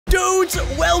Dudes,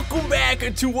 welcome back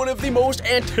to one of the most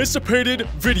anticipated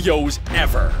videos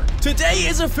ever. Today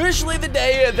is officially the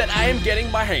day that I am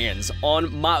getting my hands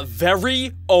on my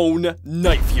very own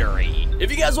Night Fury. If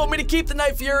you guys want me to keep the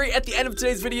Night Fury at the end of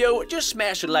today's video, just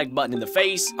smash the like button in the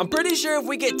face. I'm pretty sure if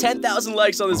we get 10,000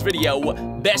 likes on this video,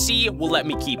 Bessie will let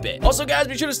me keep it. Also guys,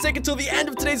 be sure to stick until the end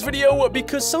of today's video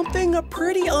because something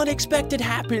pretty unexpected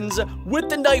happens with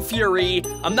the Night Fury.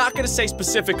 I'm not gonna say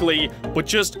specifically, but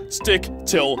just stick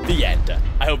till the end.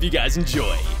 I hope you guys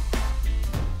enjoy.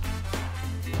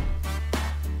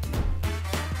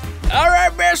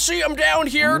 Alright, Bessie, I'm down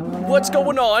here. What's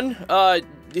going on?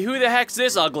 Who the heck's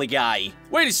this ugly guy?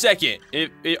 Wait a second.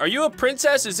 Are you a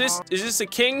princess? Is this a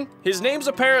king? His name's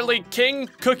apparently King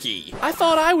Cookie. I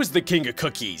thought I was the king of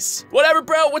cookies. Whatever,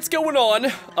 bro. What's going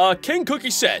on? King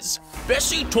Cookie says,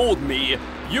 Bessie told me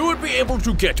you would be able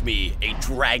to get me a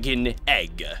dragon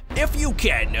egg. If you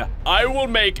can, I will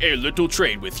make a little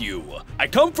trade with you. I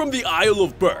come from the Isle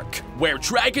of Berk, where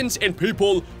dragons and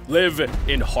people live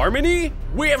in harmony.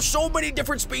 We have so many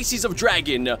different species of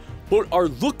dragon, but are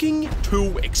looking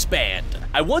to expand.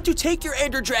 I want to take your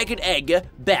Ender Dragon egg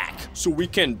back so we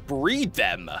can breed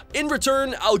them. In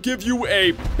return, I'll give you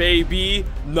a baby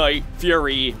Night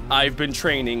Fury I've been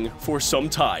training for some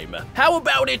time. How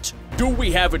about it? Do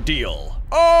we have a deal?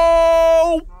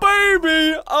 Oh,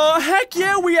 baby! Heck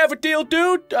yeah, we have a deal,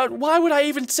 dude. Why would I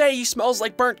even say he smells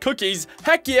like burnt cookies?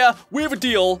 Heck yeah, we have a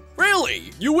deal.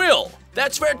 Really? You will?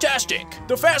 That's fantastic.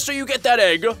 The faster you get that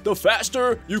egg, the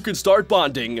faster you can start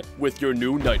bonding with your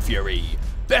new Night Fury.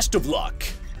 Best of luck.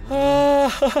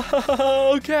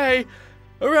 Okay.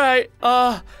 All right.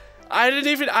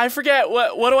 I forget.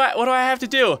 What do I have to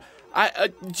do?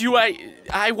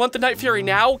 I want the Night Fury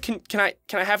now? Can I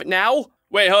have it now?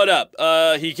 Wait, hold up.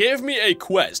 He gave me a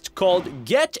quest called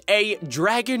Get a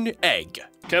Dragon Egg.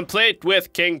 Complete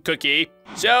with King Cookie.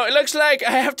 So it looks like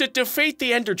I have to defeat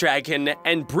the Ender Dragon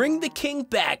and bring the king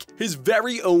back his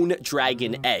very own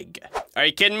dragon egg. Are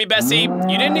you kidding me, Bessie?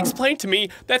 You didn't explain to me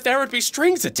that there would be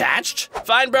strings attached.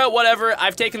 Fine, bro, whatever.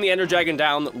 I've taken the Ender Dragon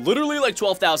down literally like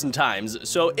 12,000 times,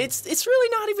 so it's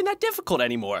really not even that difficult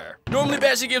anymore. Normally,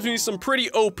 Bessie gives me some pretty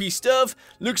OP stuff.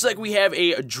 Looks like we have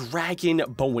a dragon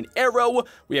bow and arrow.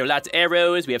 We have lots of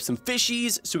arrows. We have some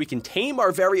fishies, so we can tame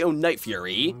our very own Night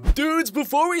Fury. Dudes,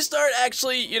 before we start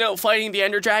actually, fighting the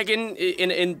Ender Dragon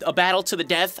in a battle to the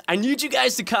death, I need you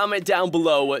guys to comment down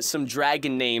below some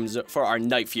dragon names for our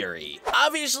Night Fury.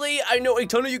 Obviously, I know a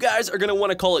ton of you guys are gonna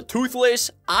want to call it Toothless.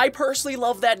 I personally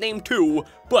love that name too,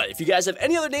 but if you guys have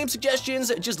any other name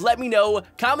suggestions, just let me know,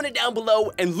 comment it down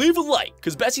below, and leave a like,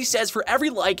 because Bessie says for every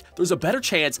like, there's a better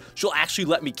chance she'll actually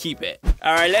let me keep it.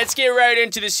 All right, let's get right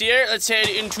into this here. Let's head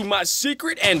into my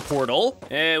secret end portal.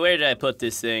 Where did I put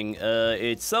this thing?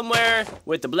 It's somewhere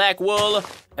with the black wool.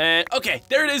 And okay,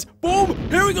 there it is. Boom!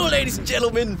 Here we go, ladies and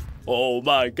gentlemen. Oh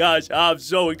my gosh, I'm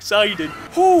so excited.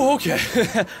 Oh, okay.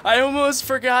 I almost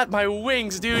forgot my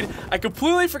wings, dude. I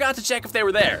completely forgot to check if they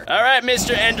were there. All right,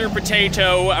 Mr. Ender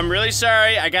Potato, I'm really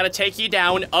sorry. I gotta take you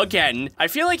down again. I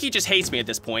feel like he just hates me at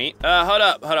this point. Hold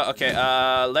up. Okay,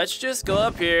 let's just go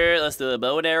up here. Let's do the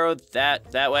bow and arrow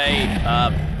that way.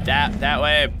 That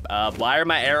way. Why are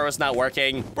my arrows not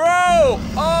working? Bro!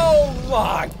 Oh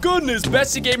my goodness!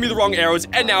 Bessie gave me the wrong arrows,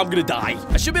 and now I'm gonna die.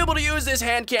 I should be able to use this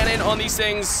hand cannon on these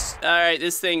things. All right,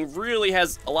 this thing really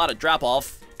has a lot of drop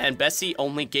off. And Bessie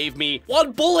only gave me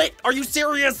 1 bullet. Are you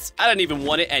serious? I didn't even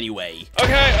want it anyway.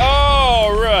 Okay,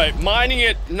 all right. Mining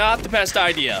it, not the best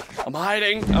idea. I'm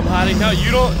hiding. No,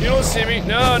 you don't see me.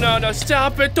 No,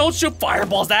 stop it. Don't shoot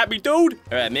fireballs at me, dude.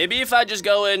 All right, maybe if I just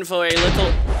go in for a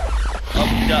little...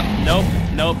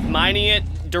 Oh, nope. Mining it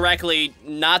directly,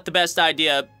 not the best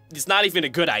idea. It's not even a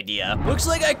good idea. Looks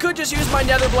like I could just use my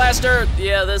nether blaster.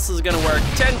 Yeah, this is gonna work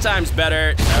 10 times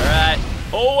better. All right.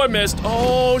 Oh, I missed.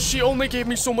 Oh, she only gave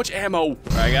me so much ammo. All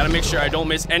right, I gotta make sure I don't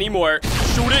miss any more.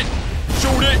 Shoot it.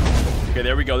 Okay,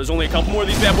 there we go. There's only a couple more of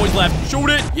these bad boys left. Shoot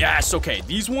it. Yes, okay.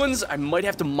 These ones, I might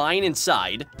have to mine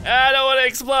inside. I don't wanna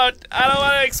explode.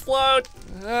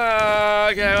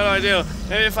 Okay, what do?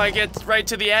 Maybe if I get right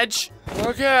to the edge?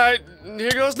 Okay,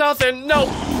 here goes nothing. No,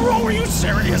 bro, are you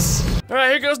serious? All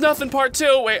right, here goes nothing, part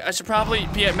 2. Wait, I should probably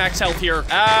be at max health here.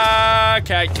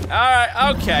 Okay,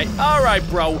 all right,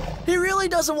 bro. He really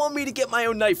doesn't want me to get my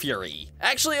own Night Fury.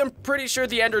 Actually, I'm pretty sure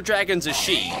the Ender Dragon's a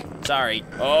she. Sorry.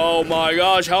 Oh my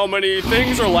gosh, how many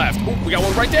things are left? Oh, we got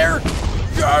one right there.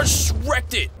 Yes,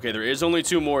 wrecked it. Okay, there is only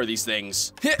 2 more of these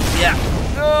things. Yeah.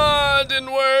 It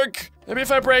didn't work. Maybe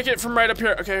if I break it from right up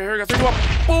here. Okay, here we go. 3, 2, 1.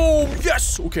 Boom.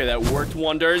 Yes. Okay, that worked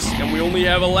wonders. And we only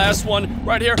have a last one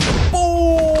right here.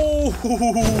 Boom.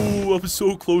 I'm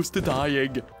so close to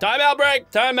dying. Timeout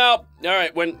break. Timeout. All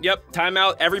right. Yep.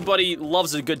 Timeout. Everybody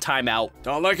loves a good timeout.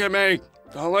 Don't look at me.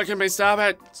 Don't look at me. Stop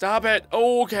it. Stop it.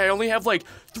 Oh, okay. I only have like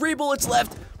 3 bullets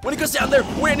left. When it goes down there,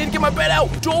 wait, I need to get my bed out.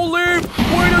 Don't leave.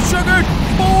 Wait a second.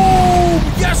 Boom.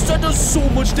 Yes, that does so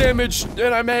much damage.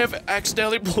 And I may have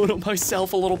accidentally blown up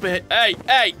myself a little bit. Hey.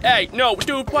 No,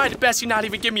 dude, why did Bessie not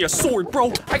even give me a sword,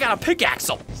 bro? I got a pickaxe.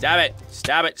 Stab it.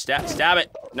 Stab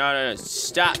it. No.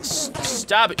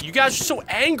 Stop it. You guys are so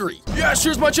angry. Yes,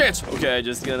 here's my chance. Okay,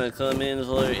 just gonna come in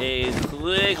for a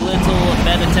quick little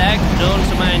bed attack.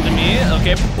 Don't mind me.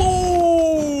 Okay, boom.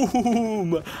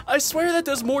 I swear that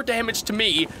does more damage to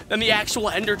me than the actual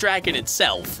Ender Dragon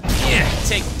itself. Yeah,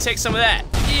 take some of that.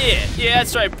 Yeah,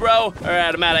 that's right, bro. All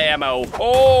right, I'm out of ammo.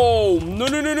 Oh,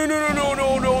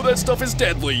 no, that stuff is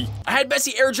deadly. I had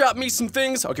Bessie airdrop me some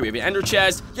things. Okay, we have an ender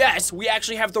chest. Yes, we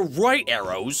actually have the right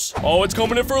arrows. Oh, it's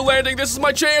coming in for a landing. This is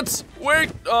my chance.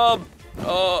 Wait,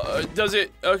 does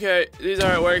it? Okay, these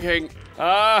aren't working. No,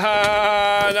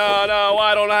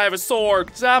 why don't I have a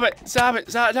sword? Stop it.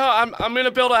 No, I'm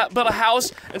gonna build a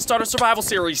house and start a survival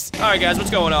series. All right, guys, what's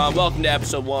going on? Welcome to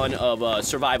episode 1 of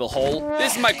Survival Hole.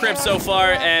 This is my crib so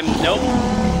far, and nope.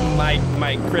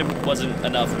 My crib wasn't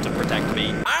enough to protect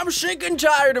me. I'm sick and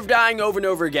tired of dying over and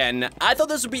over again. I thought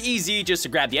this would be easy just to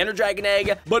grab the Ender Dragon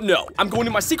egg, but no. I'm going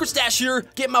to my secret stash here,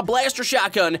 get my blaster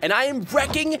shotgun, and I am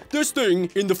wrecking this thing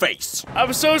in the face.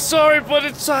 I'm so sorry, but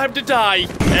it's time to die.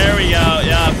 There we go.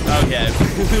 Yep, okay.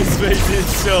 This makes it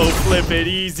so flippin'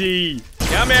 easy.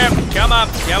 Come here, come up,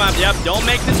 yep, don't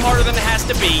make this harder than it has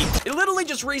to be. It literally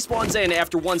just respawns in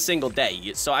after 1 single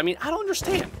day, so I mean, I don't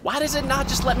understand. Why does it not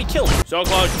just let me kill it? So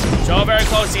close, so very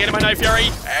close to getting my Night Fury,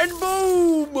 and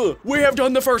boom! We have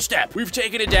done the first step. We've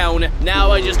taken it down.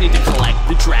 Now I just need to collect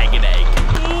the dragon egg.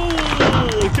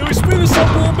 Can we speed this up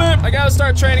a little bit? I gotta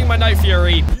start training my Night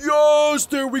Fury. Yes,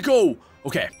 there we go.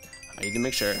 Okay, I need to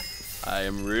make sure I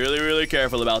am really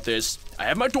careful about this. I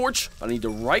have my torch, I need to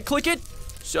right-click it.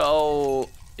 So,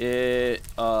 wait,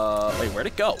 where'd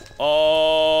it go?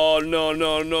 Oh, no.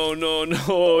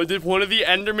 Did one of the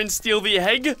Endermen steal the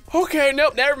egg? Okay,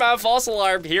 nope, never mind, false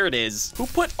alarm. Here it is. Who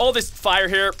put all this fire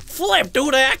here? Flip,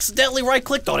 dude, I accidentally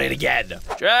right-clicked on it again.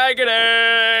 Dragon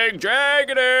egg.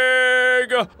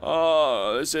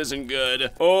 Oh, this isn't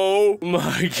good. Oh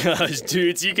my gosh,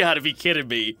 dudes, you gotta be kidding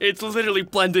me. It's literally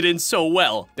blended in so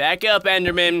well. Back up,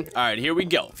 Enderman. All right, here we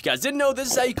go. If you guys didn't know,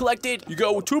 this is how you collect it. You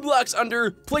go 2 blocks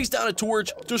under, place down a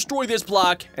torch, destroy this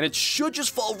block, and it should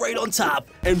just fall right on top,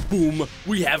 and boom,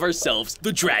 we have ourselves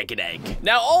the dragon egg.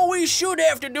 Now, all we should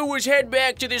have to do is head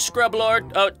back to this scrub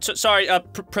lord.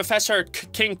 Professor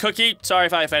King Cookie. Sorry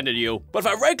if I offended you. But if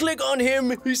I right-click on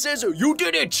him, he says, you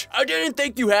did it. I didn't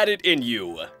think you had it in you.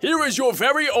 Here is your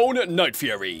very own Night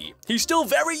Fury. He's still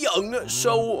very young,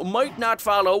 so might not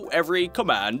follow every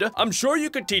command. I'm sure you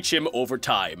could teach him over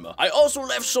time. I also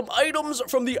left some items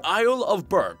from the Isle of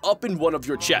Burnt up in one of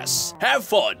your chests. Have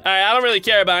fun. All right, I don't really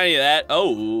care about any of that.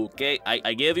 Oh, okay.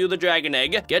 I gave you the dragon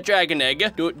egg. Get dragon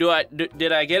egg.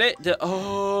 Did I get it?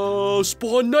 Oh,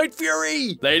 spawn Night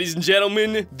Fury. Ladies and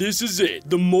gentlemen, this is it.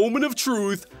 The moment of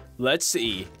truth. Let's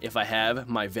see if I have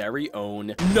my very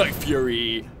own Night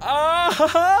Fury.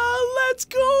 Let's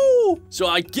go. So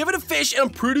I give it a fish, and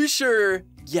I'm pretty sure,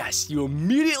 yes, you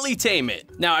immediately tame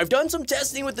it. Now, I've done some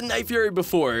testing with the Night Fury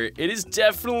before. It is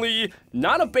definitely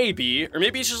not a baby, or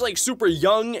maybe it's just like super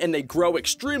young and they grow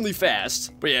extremely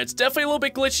fast. But yeah, it's definitely a little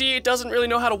bit glitchy. It doesn't really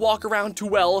know how to walk around too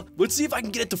well. Let's see if I can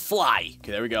get it to fly.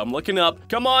 Okay, there we go. I'm looking up.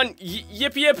 Come on,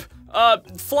 yip.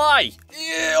 Fly.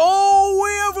 Yeah, oh,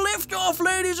 we have liftoff,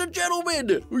 ladies and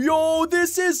gentlemen. Yo,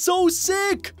 this is so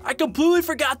sick. I completely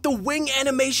forgot the wing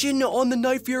animation on the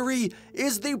Night Fury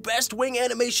is the best wing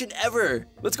animation ever.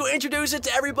 Let's go introduce it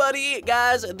to everybody.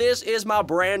 Guys, this is my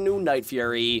brand new Night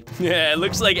Fury. Yeah, it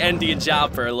looks like Andy and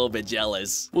Chop are a little bit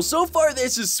jealous. Well, so far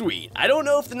this is sweet. I don't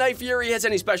know if the Night Fury has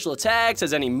any special attacks,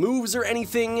 has any moves or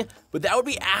anything, but that would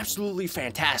be absolutely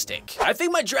fantastic. I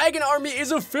think my dragon army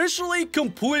is officially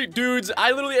complete, dudes.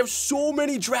 I literally have so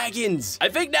many dragons. I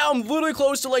think now I'm literally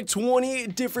close to like 20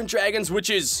 different dragons, which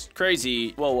is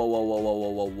crazy.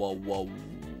 Whoa.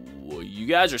 You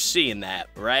guys are seeing that,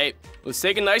 right? Let's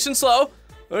take it nice and slow.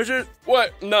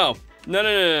 What? No.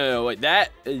 Wait,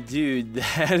 dude,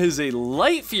 that is a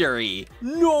Light Fury.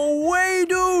 No way,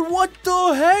 dude. What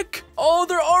the heck? Oh,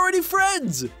 they're already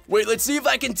friends. Wait, let's see if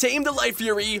I can tame the Light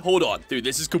Fury. Hold on. Dude,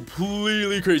 this is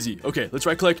completely crazy. Okay, let's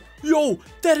right click. Yo,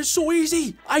 that is so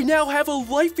easy. I now have a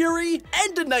Light Fury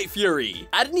and a Night Fury.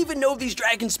 I didn't even know these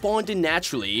dragons spawned in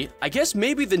naturally. I guess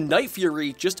maybe the Night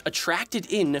Fury just attracted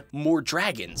in more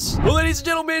dragons. Well, ladies and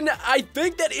gentlemen, I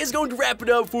think that is going to wrap it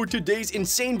up for today's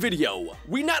insane video.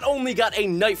 We not only got a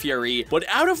Night Fury, but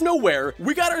out of nowhere,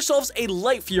 we got ourselves a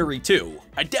Light Fury too.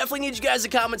 I definitely need you guys to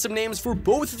comment some names for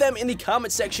both of them in the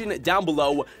comment section down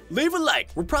below. Leave a like.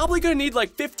 We're probably gonna need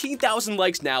like 15,000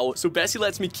 likes now, so Bessie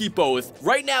lets me keep both.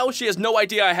 Right now, she has no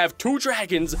idea I have 2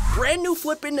 dragons, brand new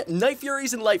flippin' Night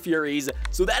Furies and Light Furies,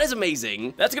 so that is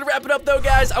amazing. That's gonna wrap it up though,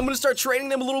 guys. I'm gonna start training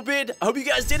them a little bit. I hope you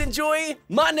guys did enjoy.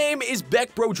 My name is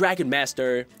BeckBroJack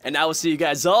Master, and I will see you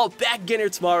guys all back again here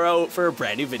tomorrow for a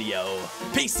brand new video.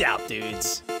 Peace out,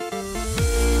 dudes.